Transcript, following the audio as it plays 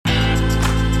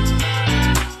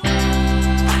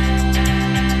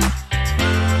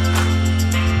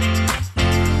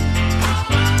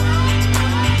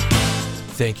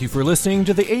Thank you for listening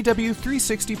to the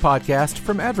AW360 podcast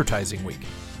from Advertising Week.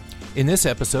 In this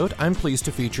episode, I'm pleased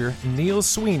to feature Neil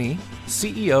Sweeney,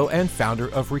 CEO and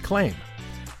founder of Reclaim.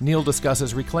 Neil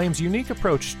discusses Reclaim's unique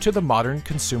approach to the modern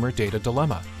consumer data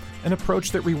dilemma, an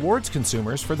approach that rewards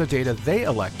consumers for the data they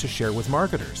elect to share with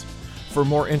marketers. For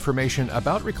more information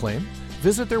about Reclaim,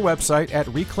 visit their website at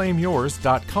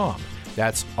reclaimyours.com.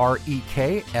 That's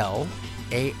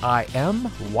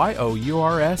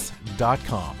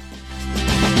REKLAIMYOURS.com.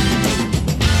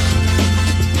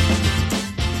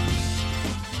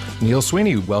 Neil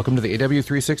Sweeney, welcome to the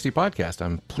AW360 podcast.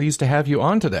 I'm pleased to have you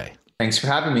on today. Thanks for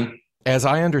having me. As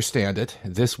I understand it,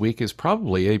 this week is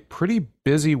probably a pretty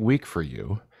busy week for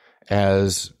you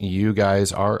as you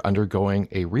guys are undergoing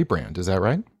a rebrand. Is that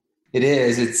right? It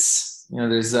is.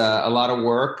 There's a lot of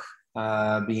work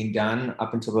being done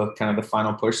up until the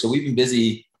final push. So we've been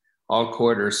busy all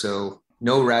quarter. So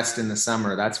no rest in the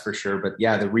summer, that's for sure. But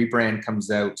yeah, the rebrand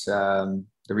comes out.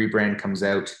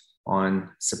 On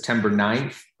September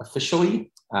 9th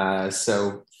officially.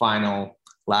 So final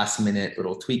last minute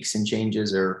little tweaks and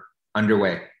changes are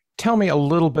underway. Tell me a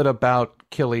little bit about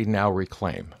Kili, now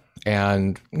Reclaim,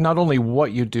 and not only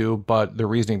what you do, but the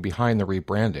reasoning behind the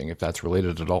rebranding, if that's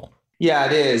related at all. Yeah,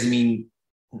 it is. I mean,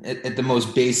 at the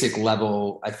most basic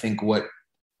level, I think what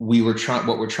we're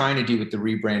trying to do with the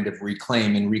rebrand of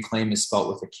Reclaim, and Reclaim is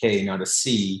spelled with a K, not a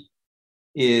C,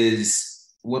 is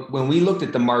when we looked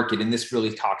at the market, and this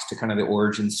really talks to kind of the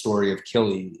origin story of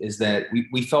Kili, is that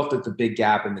we felt that the big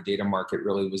gap in the data market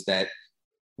really was that,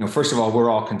 first of all, we're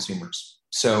all consumers.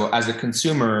 So as a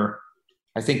consumer,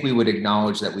 I think we would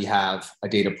acknowledge that we have a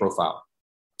data profile.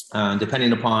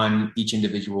 Depending upon each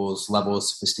individual's level of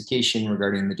sophistication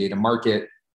regarding the data market,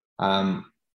 I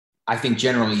think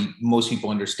generally most people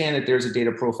understand that there's a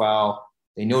data profile.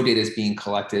 They know data is being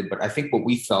collected, but I think what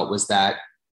we felt was that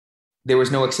there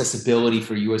was no accessibility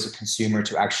for you as a consumer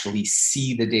to actually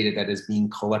see the data that is being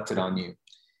collected on you.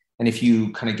 And if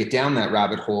you kind of get down that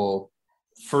rabbit hole,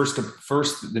 first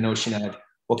the notion of,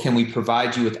 well, can we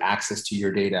provide you with access to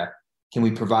your data? Can we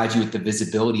provide you with the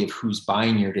visibility of who's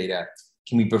buying your data?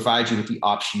 Can we provide you with the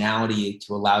optionality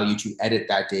to allow you to edit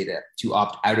that data, to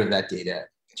opt out of that data,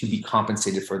 to be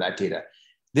compensated for that data?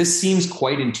 This seems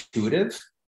quite intuitive.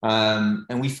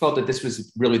 And we felt that this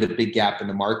was really the big gap in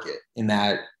the market, in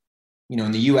that,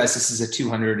 in the US, this is a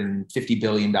 $250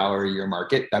 billion a year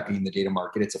market, that being the data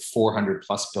market. It's a $400+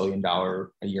 billion a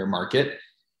year market.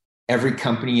 Every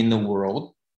company in the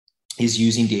world is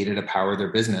using data to power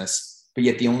their business, but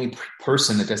yet the only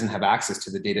person that doesn't have access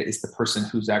to the data is the person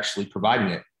who's actually providing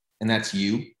it. And that's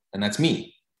you, and that's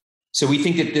me. So we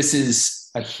think that this is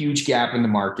a huge gap in the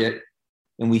market.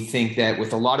 And we think that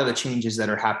with a lot of the changes that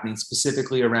are happening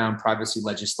specifically around privacy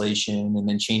legislation, and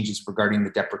then changes regarding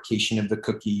the deprecation of the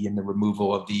cookie and the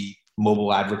removal of the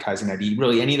mobile advertising ID,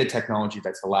 really any of the technology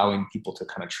that's allowing people to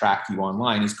kind of track you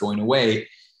online is going away.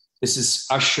 This is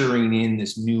ushering in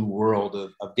this new world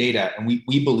of data. And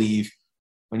we believe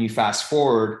when you fast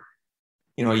forward,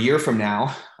 a year from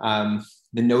now,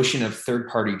 the notion of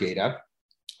third-party data,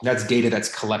 that's data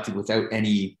that's collected without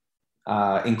any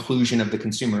inclusion of the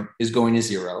consumer, is going to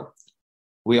zero.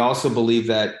 We also believe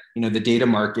that the data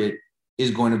market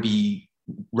is going to be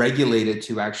regulated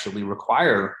to actually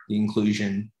require the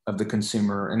inclusion of the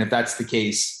consumer. And if that's the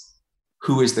case,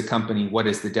 who is the company? What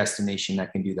is the destination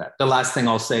that can do that? The last thing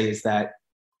I'll say is that,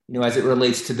 as it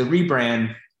relates to the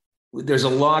rebrand, there's a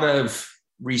lot of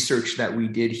research that we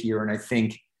did here. And I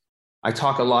think I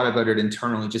talk a lot about it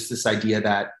internally, just this idea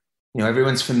that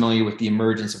everyone's familiar with the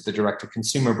emergence of the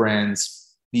direct-to-consumer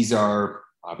brands. These are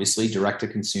obviously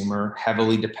direct-to-consumer,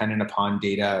 heavily dependent upon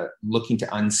data, looking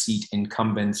to unseat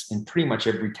incumbents in pretty much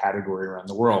every category around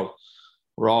the world.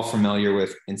 We're all familiar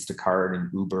with Instacart and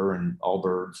Uber and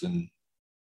Allbirds and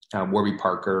Warby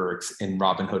Parker and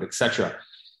Robinhood, et cetera.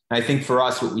 And I think for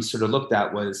us, what we sort of looked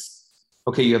at was,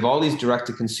 okay, you have all these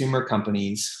direct-to-consumer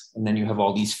companies, and then you have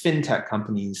all these fintech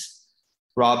companies.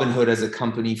 Robinhood as a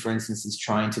company, for instance, is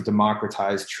trying to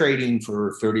democratize trading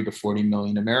for 30 to 40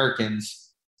 million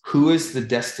Americans. Who is the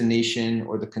destination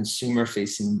or the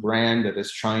consumer-facing brand that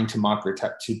is trying to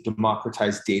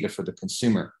democratize data for the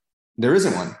consumer? There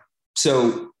isn't one.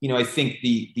 So, I think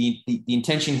the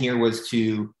intention here was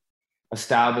to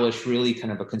establish really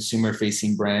kind of a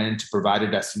consumer-facing brand to provide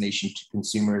a destination to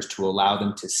consumers to allow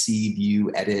them to see, view,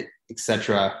 edit, et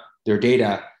cetera, their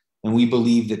data. And we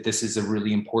believe that this is a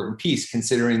really important piece,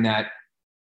 considering that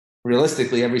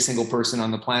realistically, every single person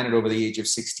on the planet over the age of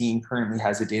 16 currently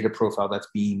has a data profile that's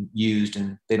being used,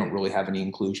 and they don't really have any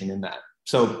inclusion in that.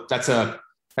 So that's a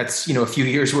few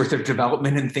years worth of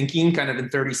development and thinking kind of in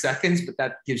 30 seconds, but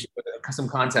that gives you some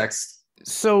context.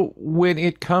 So when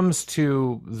it comes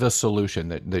to the solution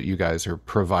that you guys are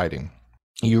providing,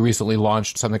 you recently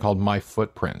launched something called My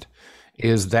Footprint.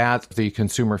 Is that the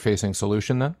consumer-facing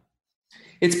solution then?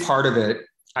 It's part of it.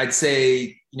 I'd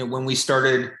say, when we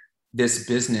started this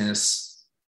business,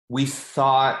 we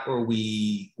thought, or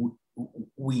we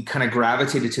kind of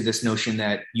gravitated to this notion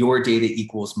that your data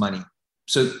equals money.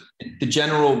 So the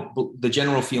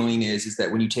general feeling is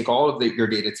that when you take all of your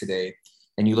data today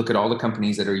and you look at all the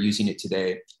companies that are using it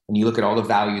today, and you look at all the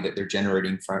value that they're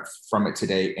generating from it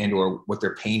today, and or what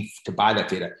they're paying to buy that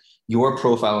data, your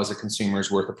profile as a consumer is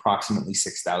worth approximately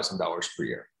 $6,000 per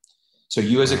year. So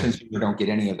you as a consumer don't get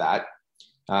any of that.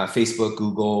 Facebook,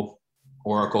 Google,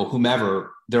 Oracle,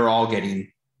 whomever, they're all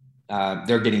getting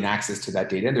access to that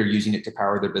data, and they're using it to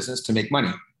power their business to make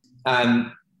money.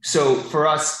 So for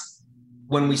us,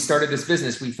 when we started this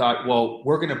business, we thought, well,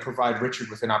 we're going to provide Richard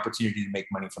with an opportunity to make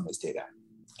money from his data.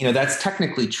 That's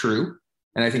technically true.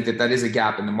 And I think that is a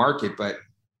gap in the market. But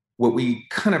what we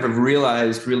kind of have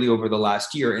realized really over the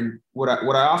last year, and what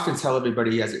I often tell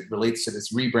everybody as it relates to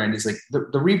this rebrand is like, the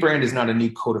rebrand is not a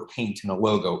new coat of paint and a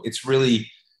logo. It's really,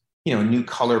 a new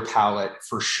color palette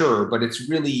for sure, but it's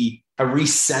really a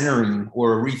recentering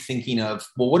or a rethinking of,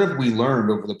 well, what have we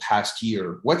learned over the past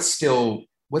year? What's still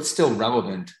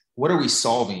relevant? What are we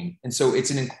solving? And so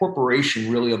it's an incorporation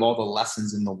really of all the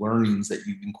lessons and the learnings that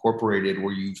you've incorporated,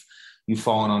 where you've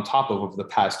fallen on top of over the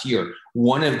past year.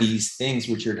 One of these things,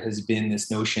 Richard, has been this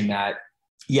notion that,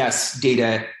 yes,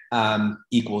 data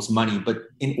equals money, but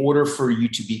in order for you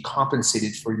to be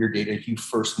compensated for your data, you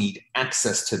first need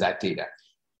access to that data.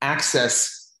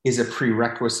 Access is a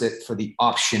prerequisite for the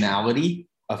optionality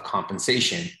of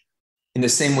compensation. In the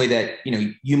same way that,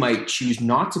 you might choose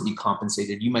not to be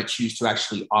compensated, you might choose to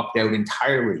actually opt out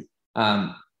entirely.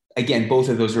 Again, both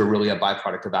of those are really a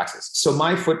byproduct of access. So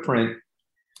My Footprint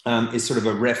is sort of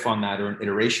a riff on that, or an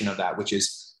iteration of that, which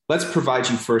is, let's provide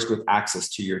you first with access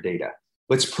to your data.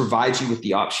 Let's provide you with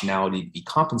the optionality to be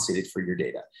compensated for your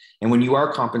data. And when you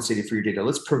are compensated for your data,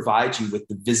 let's provide you with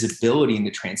the visibility and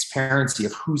the transparency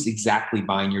of who's exactly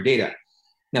buying your data.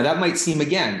 Now, that might seem,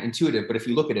 again, intuitive, but if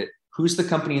you look at it, who's the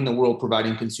company in the world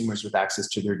providing consumers with access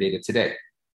to their data today?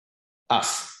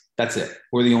 Us. That's it.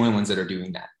 We're the only ones that are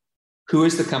doing that. Who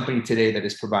is the company today that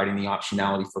is providing the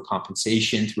optionality for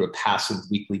compensation through a passive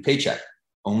weekly paycheck?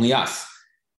 Only us.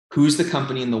 Who's the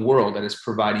company in the world that is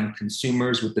providing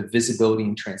consumers with the visibility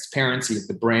and transparency of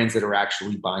the brands that are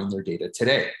actually buying their data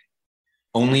today?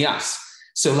 Only us.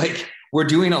 So we're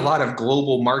doing a lot of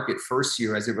global market first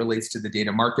here as it relates to the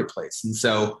data marketplace. And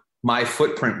so My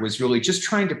Footprint was really just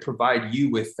trying to provide you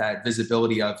with that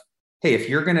visibility of, hey, if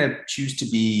you're going to choose to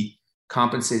be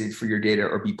compensated for your data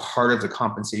or be part of the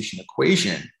compensation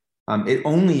equation, it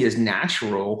only is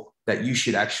natural that you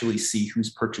should actually see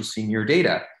who's purchasing your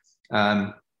data.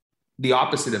 The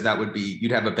opposite of that would be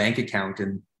you'd have a bank account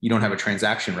and you don't have a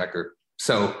transaction record.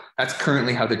 So that's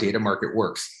currently how the data market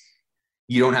works.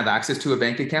 You don't have access to a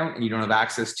bank account, and you don't have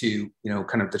access to,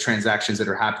 kind of the transactions that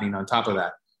are happening on top of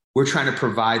that. We're trying to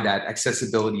provide that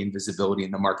accessibility and visibility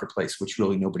in the marketplace, which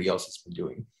really nobody else has been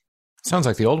doing. Sounds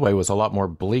like the old way was a lot more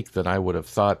bleak than I would have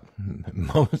thought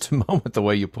moment to moment, the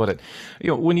way you put it.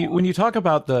 When you talk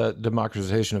about the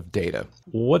democratization of data,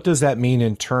 what does that mean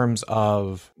in terms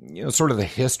of, sort of the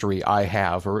history I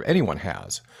have or anyone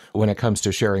has when it comes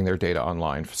to sharing their data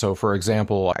online? So, for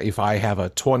example, if I have a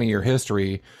 20-year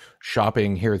history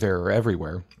shopping here, there, or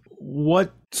everywhere,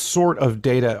 what sort of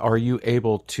data are you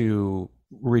able to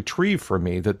retrieve from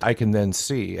me that I can then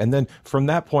see? And then from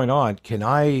that point on, can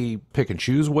I pick and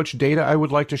choose which data I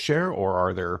would like to share? Or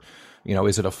are there,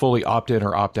 is it a fully opt-in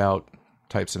or opt-out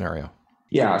type scenario?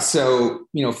 Yeah. So,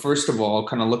 first of all,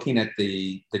 kind of looking at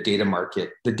the data market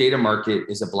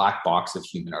is a black box of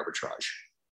human arbitrage,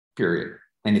 period.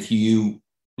 And if you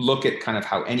look at kind of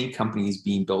how any company is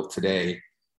being built today,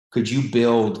 could you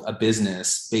build a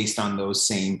business based on those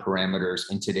same parameters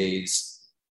in today's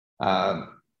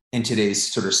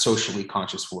sort of socially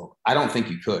conscious world? I don't think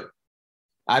you could.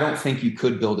 I don't think you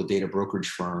could build a data brokerage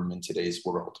firm in today's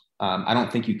world. I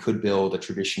don't think you could build a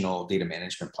traditional data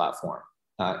management platform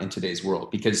in today's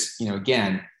world, because,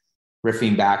 again,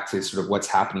 riffing back to sort of what's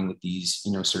happening with these,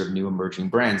 sort of new emerging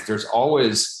brands, there's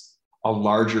always a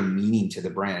larger meaning to the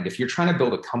brand. If you're trying to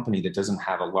build a company that doesn't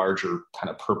have a larger kind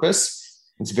of purpose,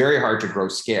 it's very hard to grow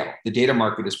scale. The data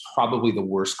market is probably the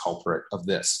worst culprit of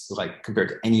this, compared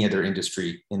to any other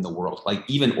industry in the world.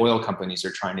 Even oil companies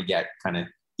are trying to get kind of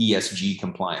ESG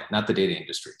compliant, not the data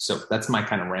industry. So that's my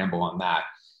kind of ramble on that.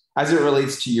 As it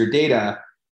relates to your data,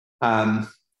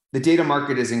 the data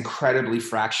market is incredibly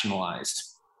fractionalized.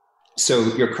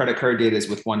 So your credit card data is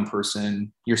with one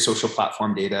person. Your social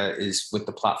platform data is with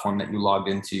the platform that you logged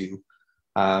into.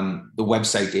 The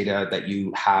website data that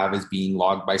you have is being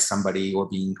logged by somebody or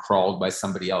being crawled by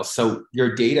somebody else. So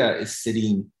your data is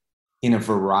sitting in a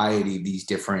variety of these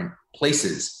different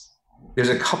places. There's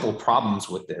a couple problems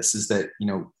with this is that,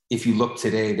 if you look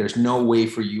today, there's no way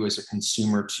for you as a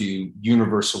consumer to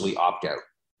universally opt out.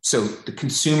 So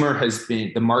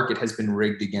the market has been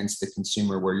rigged against the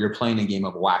consumer where you're playing a game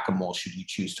of whack-a-mole should you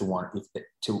choose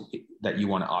that you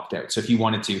want to opt out. So if you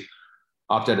wanted to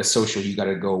opt out of social, you got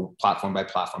to go platform by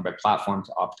platform by platform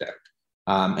to opt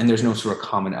out. And there's no sort of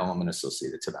common element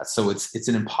associated to that. So it's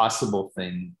an impossible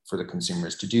thing for the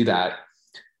consumers to do that.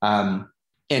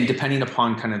 And depending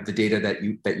upon kind of the data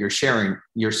that you're sharing,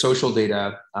 your social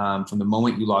data from the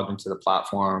moment you logged into the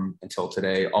platform until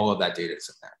today, all of that data is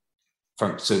in there.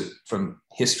 From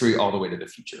history all the way to the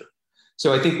future.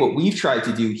 So I think what we've tried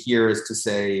to do here is to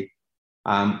say,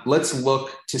 let's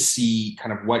look to see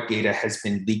kind of what data has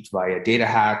been leaked via data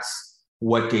hacks,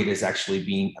 what data is actually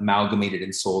being amalgamated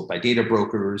and sold by data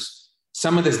brokers.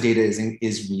 Some of this data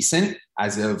is recent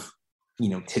as of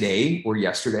today or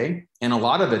yesterday. And a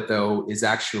lot of it, though, is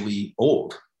actually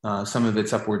old. Some of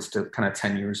it's upwards to kind of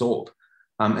 10 years old.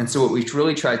 And so what we've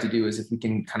really tried to do is if we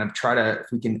can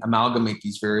amalgamate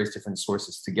these various different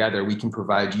sources together, we can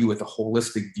provide you with a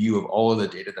holistic view of all of the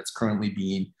data that's currently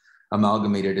being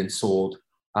amalgamated and sold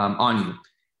on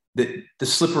you. The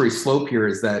slippery slope here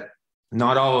is that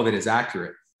not all of it is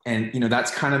accurate. And that's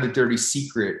kind of the dirty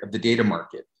secret of the data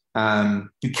market.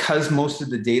 Because most of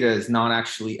the data is not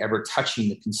actually ever touching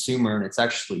the consumer and it's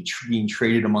actually being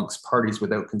traded amongst parties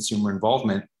without consumer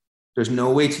involvement, there's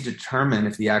no way to determine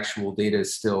if the actual data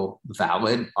is still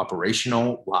valid,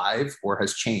 operational, live, or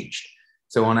has changed.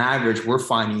 So on average, we're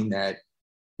finding that,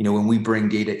 when we bring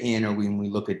data in or when we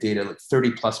look at data, like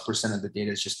 30+% of the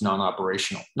data is just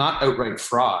non-operational, not outright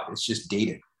fraud. It's just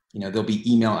dated. There'll be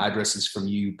email addresses from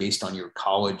you based on your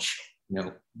college,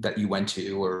 that you went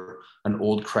to, or an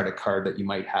old credit card that you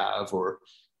might have, or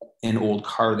an old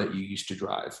car that you used to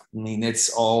drive.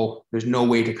 There's no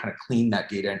way to kind of clean that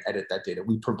data and edit that data.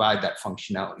 We provide that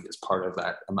functionality as part of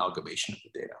that amalgamation of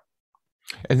the data.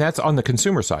 And that's on the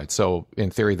consumer side. So in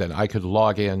theory, then I could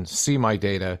log in, see my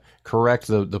data, correct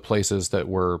the places that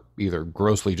were either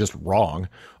grossly just wrong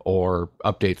or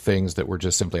update things that were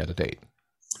just simply out of date.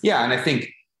 Yeah. And I think,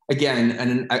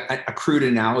 again, a crude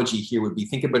analogy here would be,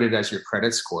 think about it as your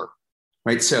credit score,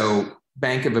 right? So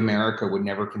Bank of America would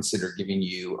never consider giving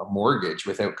you a mortgage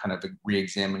without kind of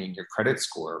re-examining your credit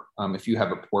score. If you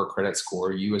have a poor credit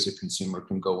score, you as a consumer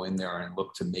can go in there and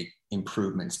look to make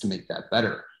improvements to make that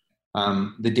better.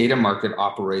 The data market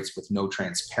operates with no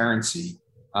transparency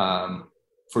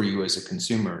for you as a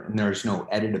consumer, and there's no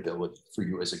editability for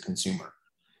you as a consumer.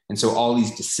 And so all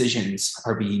these decisions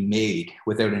are being made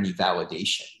without any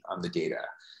validation on the data.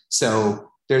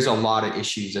 So there's a lot of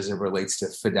issues as it relates to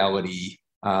fidelity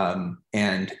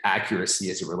and accuracy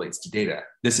as it relates to data.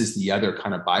 This is the other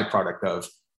kind of byproduct of,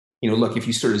 look, if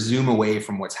you sort of zoom away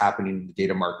from what's happening in the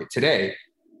data market today,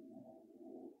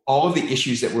 all of the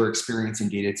issues that we're experiencing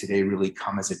data today really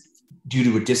come due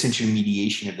to a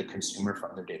disintermediation of the consumer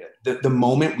from their data. The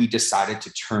moment we decided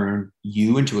to turn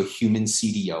you into a human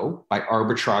CDO by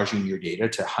arbitraging your data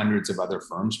to hundreds of other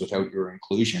firms without your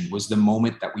inclusion was the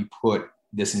moment that we put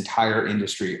this entire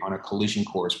industry on a collision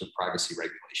course with privacy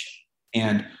regulation.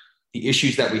 And the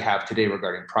issues that we have today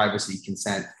regarding privacy,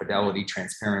 consent, fidelity,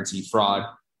 transparency, fraud,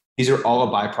 these are all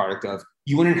a byproduct of,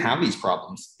 you wouldn't have these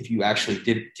problems if you actually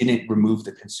didn't remove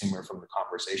the consumer from the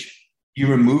conversation. You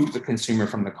removed the consumer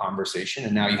from the conversation,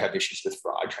 and now you have issues with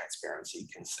fraud, transparency,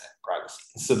 consent, privacy.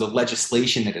 And so the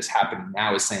legislation that is happening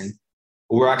now is saying,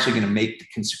 well, we're actually going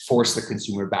to force the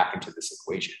consumer back into this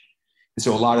equation. And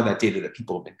so a lot of that data that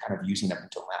people have been kind of using up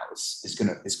until now is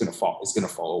going to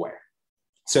fall away.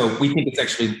 So we think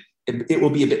it will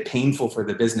be a bit painful for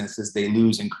the business as they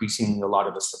lose increasingly a lot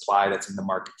of the supply that's in the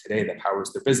market today that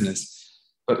powers their business.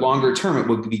 But longer term, it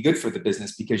will be good for the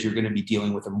business because you're going to be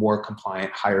dealing with a more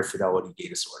compliant, higher fidelity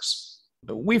data source.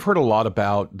 We've heard a lot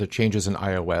about the changes in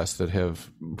iOS that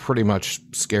have pretty much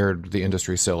scared the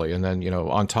industry silly. And then,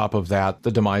 on top of that,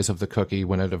 the demise of the cookie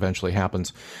when it eventually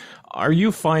happens. Are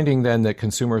you finding then that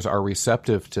consumers are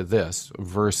receptive to this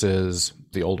versus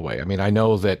the old way? I mean, I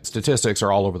know that statistics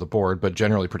are all over the board, but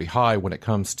generally pretty high when it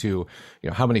comes to,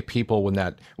 how many people when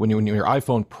your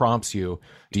iPhone prompts you,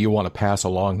 do you want to pass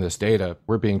along this data?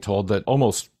 We're being told that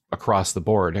almost across the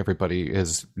board, everybody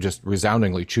is just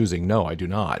resoundingly choosing, no, I do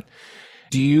not.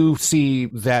 Do you see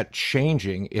that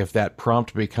changing if that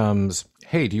prompt becomes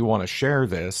hey, do you want to share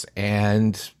this?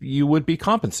 And you would be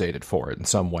compensated for it in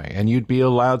some way, and you'd be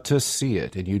allowed to see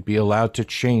it, and you'd be allowed to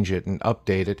change it and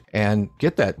update it and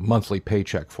get that monthly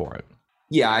paycheck for it.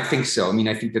 Yeah, I think so. I mean,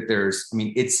 I think that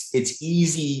it's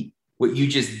easy. What you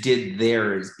just did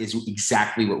there is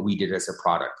exactly what we did as a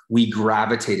product. We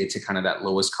gravitated to kind of that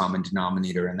lowest common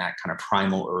denominator and that kind of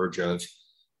primal urge of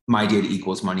my data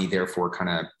equals money, therefore kind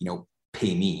of,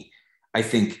 pay me. I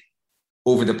think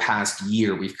over the past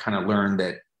year, we've kind of learned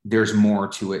that there's more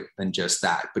to it than just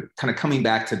that. But kind of coming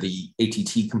back to the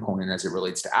ATT component as it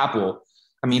relates to Apple,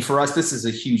 I mean, for us, this is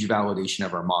a huge validation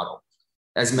of our model.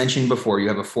 As mentioned before, you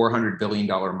have a $400 billion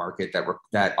market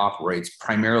that operates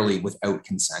primarily without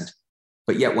consent.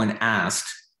 But yet when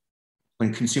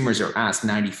consumers are asked,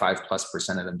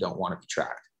 95+% of them don't want to be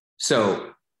tracked.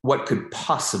 So what could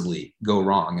possibly go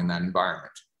wrong in that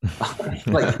environment?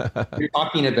 Like you're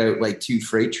talking about like two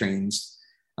freight trains,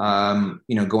 going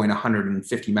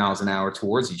 150 miles an hour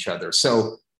towards each other.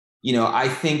 So, I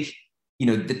think, the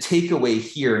takeaway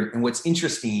here, and what's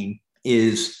interesting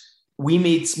is we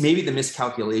made maybe the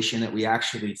miscalculation that we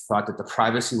actually thought that the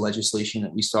privacy legislation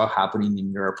that we saw happening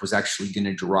in Europe was actually going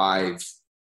to drive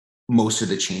most of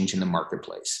the change in the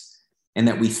marketplace. And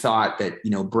that we thought that,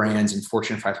 brands and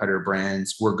Fortune 500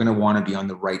 brands were going to want to be on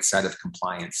the right side of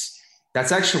compliance.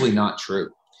 That's actually not true.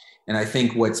 And I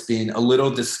think what's been a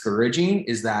little discouraging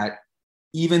is that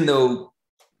even though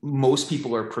most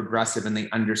people are progressive and they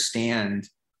understand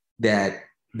that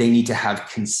they need to have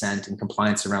consent and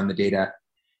compliance around the data,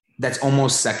 that's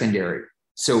almost secondary.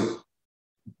 So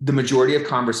the majority of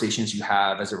conversations you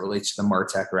have as it relates to the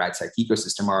MarTech or ad tech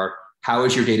ecosystem are, how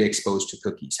is your data exposed to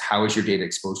cookies? How is your data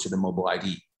exposed to the mobile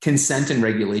ID? Consent and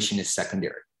regulation is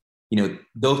secondary.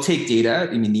 They'll take data.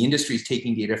 I mean, the industry is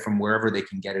taking data from wherever they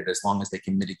can get it, as long as they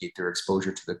can mitigate their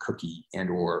exposure to the cookie and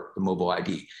or the mobile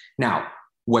ID. Now,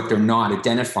 what they're not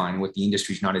identifying, what the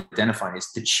industry is not identifying, is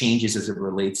the changes as it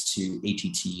relates to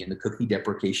ATT and the cookie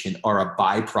deprecation are a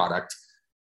byproduct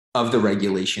of the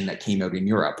regulation that came out in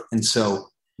Europe. And so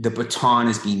the baton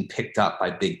is being picked up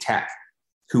by big tech,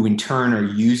 who in turn are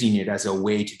using it as a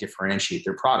way to differentiate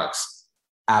their products.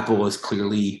 Apple is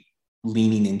clearly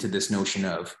leaning into this notion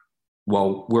of,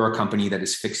 well, we're a company that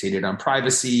is fixated on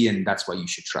privacy, and that's why you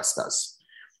should trust us.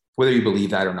 Whether you believe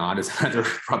that or not is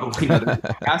probably another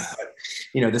podcast. But,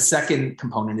 the second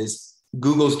component is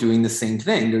Google's doing the same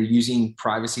thing. They're using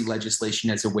privacy legislation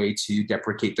as a way to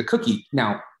deprecate the cookie.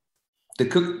 Now,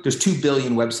 there's 2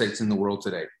 billion websites in the world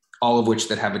today, all of which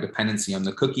that have a dependency on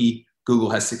the cookie. Google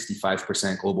has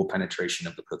 65% global penetration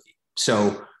of the cookie.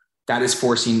 So that is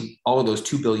forcing all of those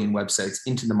 2 billion websites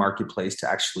into the marketplace to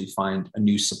actually find a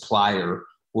new supplier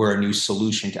or a new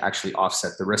solution to actually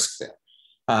offset the risk there.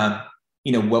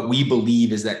 What we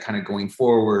believe is that kind of going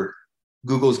forward,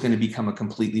 Google is going to become a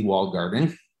completely walled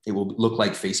garden. It will look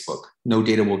like Facebook. No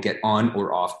data will get on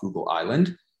or off Google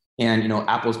Island. And,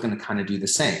 Apple's going to kind of do the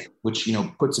same, which,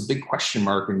 puts a big question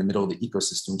mark in the middle of the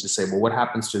ecosystem to say, well, what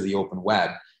happens to the open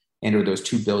web and or those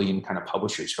 2 billion kind of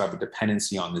publishers who have a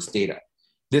dependency on this data?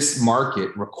 This market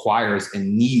requires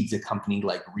and needs a company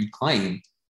like Reclaim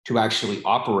to actually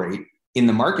operate in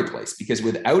the marketplace, because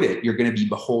without it, you're going to be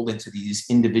beholden to these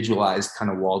individualized kind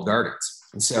of walled gardens.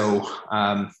 And so,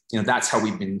 that's how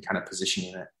we've been kind of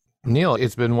positioning it. Neil,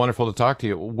 it's been wonderful to talk to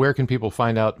you. Where can people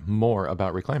find out more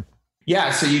about Reclaim?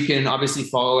 Yeah, so you can obviously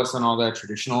follow us on all the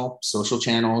traditional social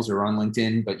channels or on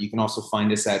LinkedIn, but you can also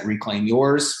find us at Reclaim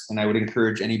Yours. And I would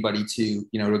encourage anybody to,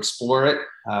 to explore it.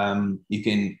 You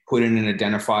can put in an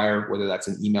identifier, whether that's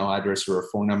an email address or a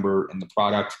phone number in the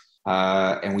product,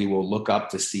 and we will look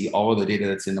up to see all of the data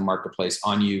that's in the marketplace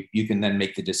on you. You can then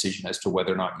make the decision as to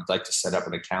whether or not you'd like to set up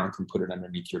an account and put it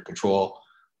underneath your control.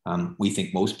 We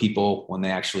think most people, when they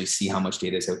actually see how much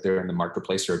data is out there in the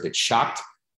marketplace, are a bit shocked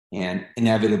and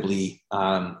inevitably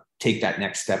take that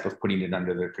next step of putting it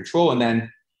under their control. And then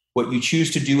what you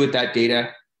choose to do with that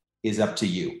data is up to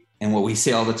you. And what we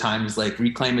say all the time is like,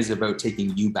 Reclaim is about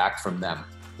taking you back from them.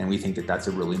 And we think that that's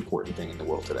a really important thing in the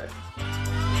world today.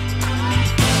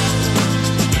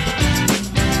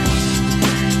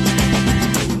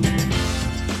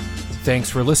 Thanks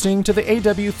for listening to the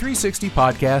AW360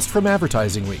 podcast from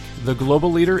Advertising Week, the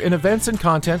global leader in events and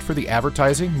content for the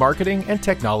advertising, marketing, and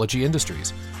technology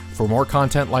industries. For more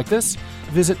content like this,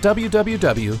 visit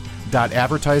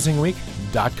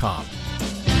www.advertisingweek.com.